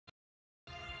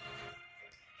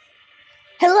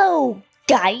Hello,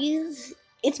 guys.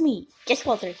 It's me, Jess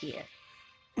Walter here.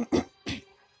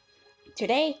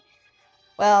 Today,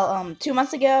 2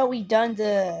 months ago, we done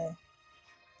the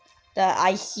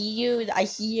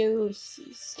ICU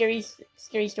scary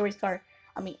stories car.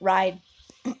 Ride.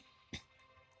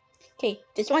 Okay,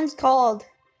 this one's called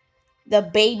the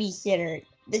Babysitter.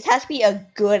 This has to be a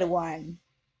good one.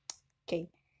 Okay,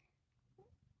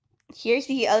 Here's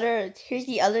the other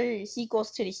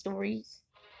sequels to the stories.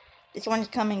 This one's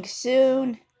coming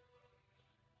soon.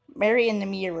 Mary in the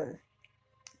Mirror.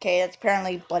 Okay, that's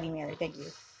apparently Bloody Mary. Thank you.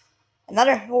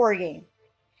 Another horror game.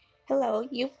 Hello,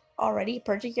 you've already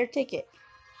purchased your ticket.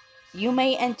 You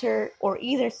may enter or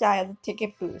either side of the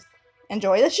ticket booth.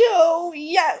 Enjoy the show!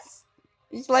 Yes!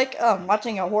 It's like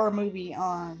watching a horror movie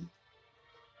on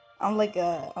a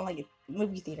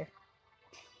movie theater.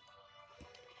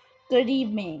 Good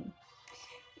evening.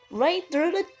 Right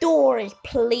through the doors,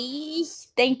 please.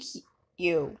 Thank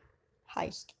you.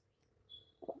 Heist.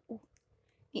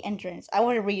 The entrance. I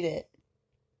want to read it.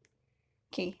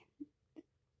 Okay.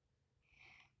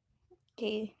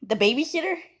 Okay. The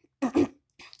babysitter?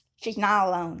 She's not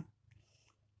alone.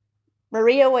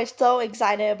 Maria was so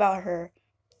excited about her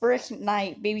first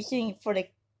night babysitting for the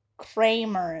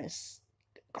Kramers.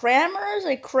 Kramers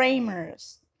or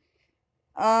Kramers?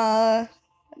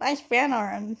 Nice fan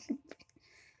art.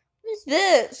 What is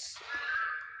this?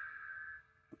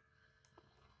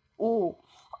 Ooh.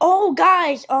 Oh,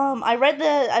 guys. I read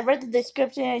the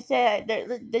description. And it said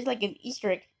there's like an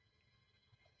Easter egg.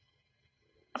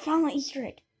 I found an Easter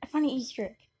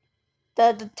egg.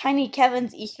 The tiny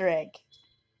Kevin's Easter egg.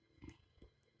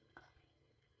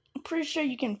 I'm pretty sure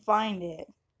you can find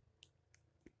it.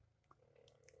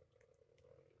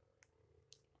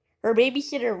 Her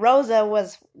babysitter Rosa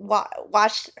was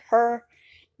watched her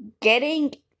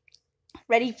getting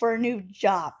ready for a new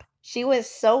job. She was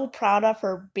so proud of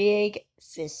her big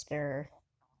sister.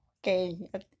 Okay.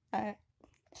 Uh,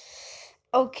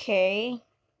 okay.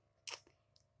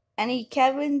 Any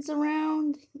Kevins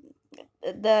around?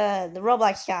 The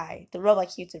Roblox guy, the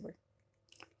Roblox YouTuber.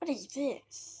 What is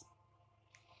this?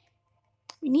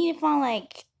 We need to find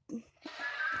like.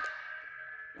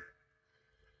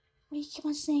 What do you keep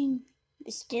on saying?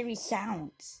 The scary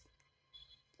sounds.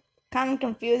 Kind of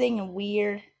confusing and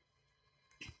weird.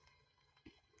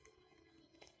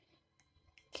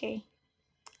 Okay.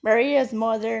 Maria's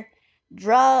mother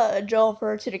drove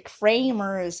her to the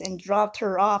Kramers and dropped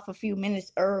her off a few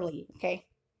minutes early. Okay.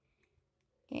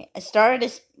 I started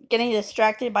getting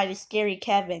distracted by the scary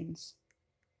Kevins.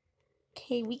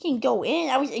 Okay, we can go in.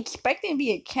 I was expecting to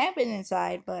be a Kevin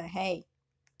inside, but hey,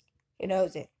 who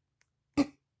knows it?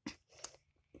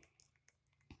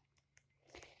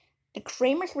 The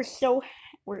Kramers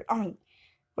were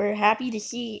happy to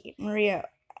see Maria.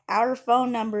 Our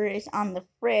phone number is on the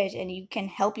fridge, and you can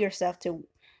help yourself to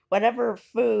whatever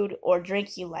food or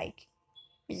drinks you like.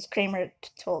 Mrs. Kramer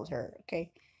told her.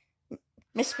 Okay,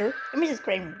 Mrs.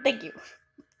 Kramer, thank you.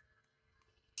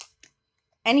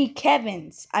 Any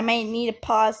Kevins? I might need to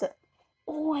pause.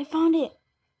 Oh, I found it.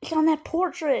 It's on that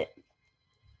portrait.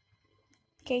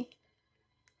 Okay.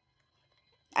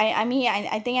 I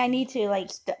think I need to like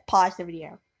pause the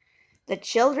video. The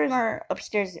children are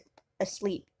upstairs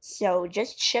asleep, so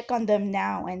just check on them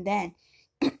now and then.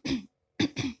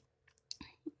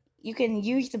 You can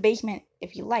use the basement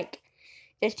if you like.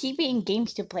 There's TV and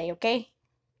games to play, okay?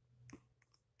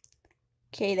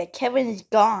 Okay, the Kevin is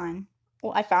gone.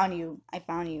 Oh, I found you.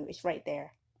 It's right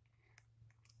there.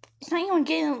 It's not even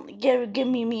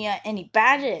giving me any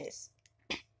badges.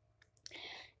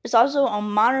 There's also a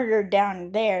monitor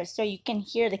down there so you can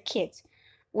hear the kids.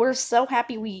 We're so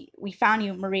happy we found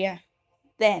you, Maria.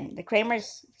 Then the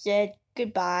Kramers said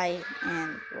goodbye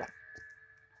and left.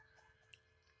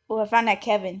 Oh, I found that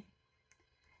Kevin.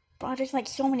 Bro, there's like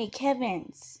so many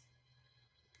Kevins.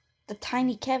 The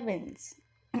tiny Kevins.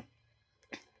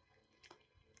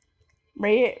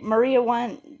 Maria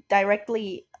went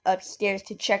directly upstairs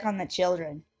to check on the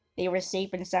children. They were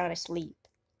safe and sound asleep.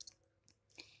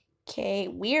 Okay,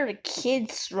 weird kid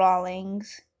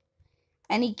strawlings.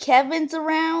 Any Kevins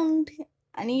around?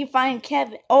 I need to find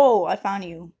Kevin. Oh, I found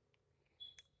you.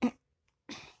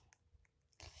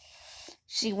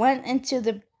 She went into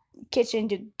the kitchen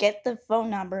to get the phone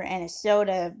number and a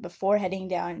soda before heading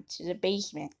down to the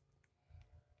basement.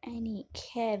 Any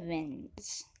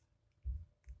Kevins?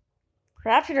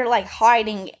 Perhaps they're like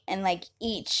hiding in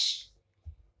each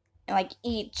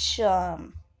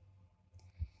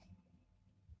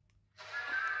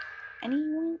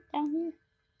anyone down here?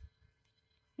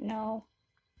 No.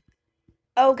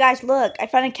 Oh guys, look, I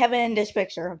found a Kevin in this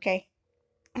picture, okay?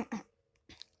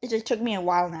 It just took me a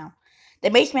while now. The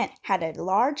basement had a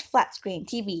large flat screen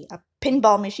TV, a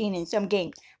pinball machine, and some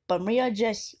games, but Maria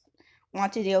just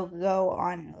wanted to go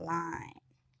online.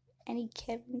 Any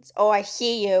Kevins? Oh, I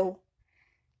see you.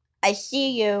 I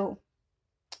see you.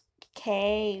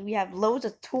 Okay, we have loads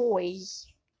of toys.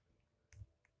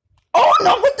 Oh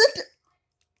no! What the?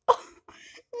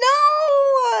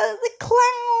 No! The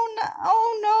clown!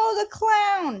 Oh no, the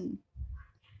clown!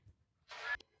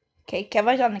 Okay,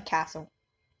 Kevin's on the castle.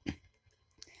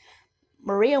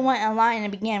 Maria went online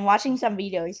and began watching some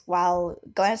videos while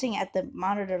glancing at the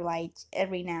monitor lights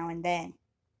every now and then.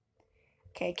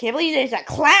 Okay, can't believe there's a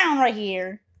clown right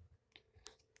here.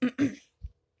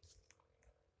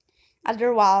 After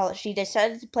a while, she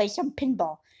decided to play some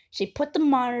pinball. She put the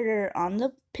monitor on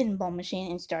the pinball machine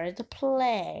and started to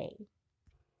play.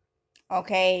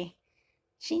 Okay,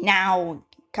 she now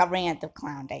covering at the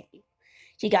clown.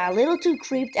 She got a little too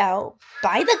creeped out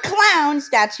by the clown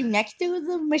statue next to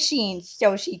the machine,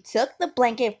 so she took the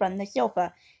blanket from the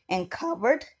sofa and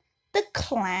covered the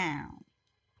clown.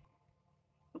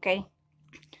 Okay,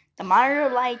 the monitor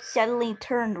light suddenly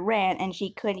turned red, and she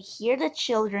could hear the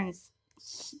children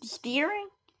stirring.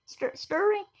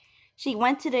 She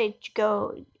went to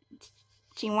go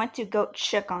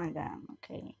check on them.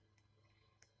 Okay.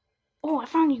 Oh, I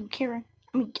found you, Karen.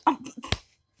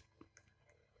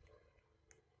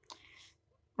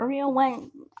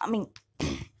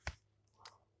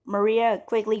 Maria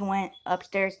quickly went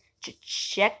upstairs to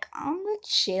check on the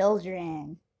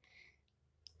children.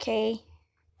 Okay.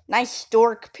 Nice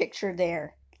stork picture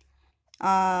there.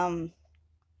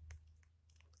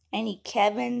 Any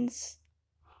Kevins?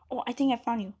 Oh, I think I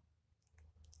found you.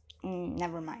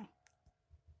 Never mind.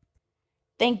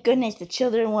 Thank goodness the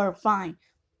children were fine.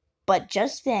 But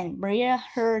just then, Maria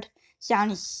heard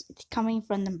sounds coming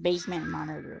from the basement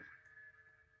monitor.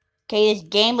 Okay, this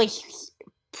game was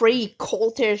pretty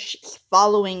cultish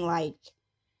following, like.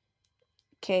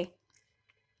 Okay.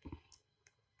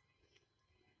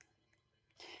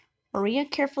 Maria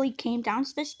carefully came down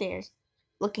the stairs,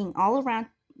 looking all around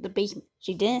the basement.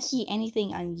 She didn't see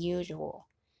anything unusual.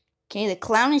 Okay, the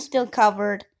clown is still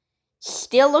covered.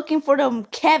 Still looking for the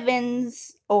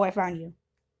Kevins. Oh, I found you.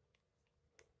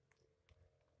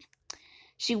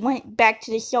 She went back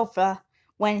to the sofa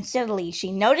when suddenly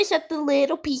she noticed that the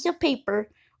little piece of paper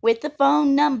with the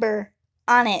phone number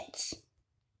on it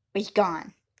was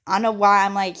gone. I don't know why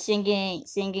I'm like singing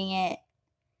it.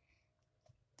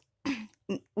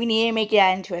 We need to make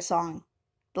that into a song.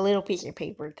 The little piece of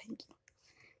paper, thank you.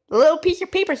 The little piece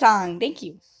of paper song, thank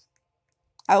you.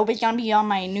 I hope it's gonna be on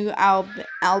my new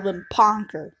album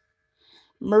Ponker.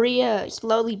 Maria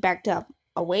slowly backed up,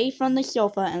 away from the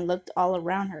sofa, and looked all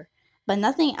around her, but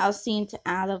nothing else seemed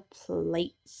out of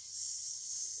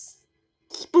place.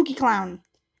 Spooky clown.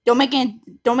 Don't make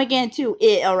it into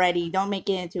it already. Don't make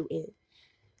it into it.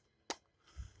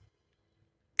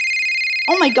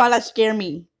 Oh my god, that scared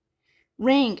me.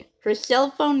 Ring. Her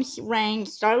cell phone rang,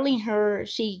 startling her.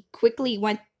 She quickly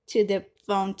went to the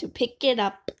phone to pick it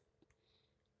up.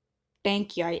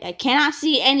 Thank you. I cannot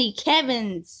see any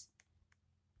Kevins.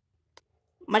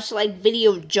 Much like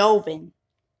Video Joven.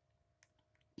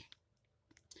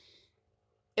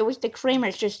 It was the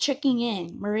Kramers just checking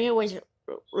in. Maria was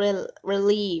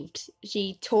relieved.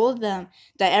 She told them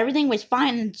that everything was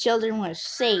fine and the children were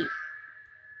safe.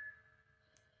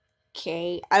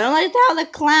 Okay, I don't like how the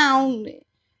clown's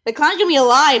gonna be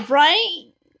alive,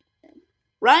 right?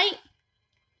 Right?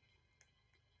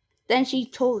 Then she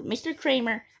told Mr.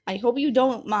 Kramer, I hope you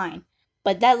don't mind,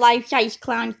 but that life-size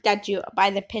clown statue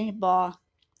by the pinball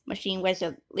machine was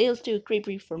a little too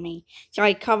creepy for me, so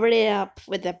I covered it up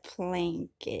with a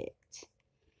blanket.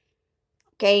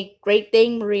 Okay, great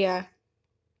thing, Maria.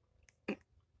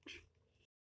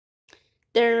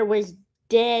 There was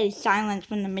dead silence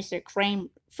from Mr.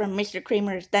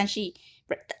 Kramer's.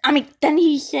 Then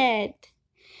he said,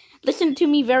 listen to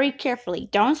me very carefully.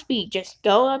 Don't speak. Just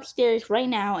go upstairs right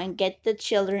now and get the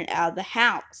children out of the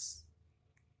house.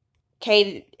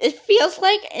 Okay, it feels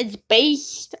like it's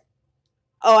based.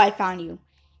 Oh, I found you.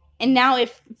 And now it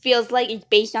feels like it's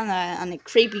based on a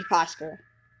creepypasta.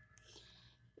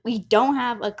 We don't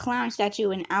have a clown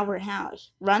statue in our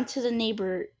house. Run to the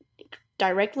neighbor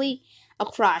directly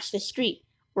across the street.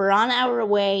 We're on our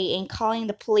way and calling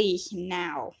the police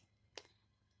now.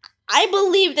 I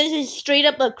believe this is straight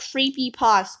up a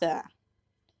creepypasta.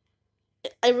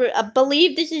 I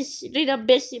believe this is straight up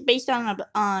based on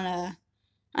a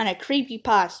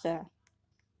creepypasta.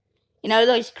 You know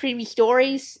those creepy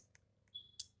stories?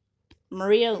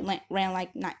 Maria ran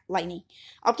like lightning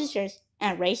up the stairs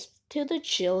and raced to the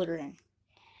children.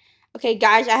 Okay,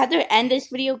 guys, I have to end this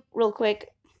video real quick.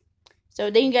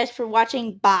 So thank you guys for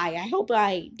watching. Bye. I hope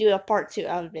I do a part 2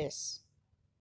 of this.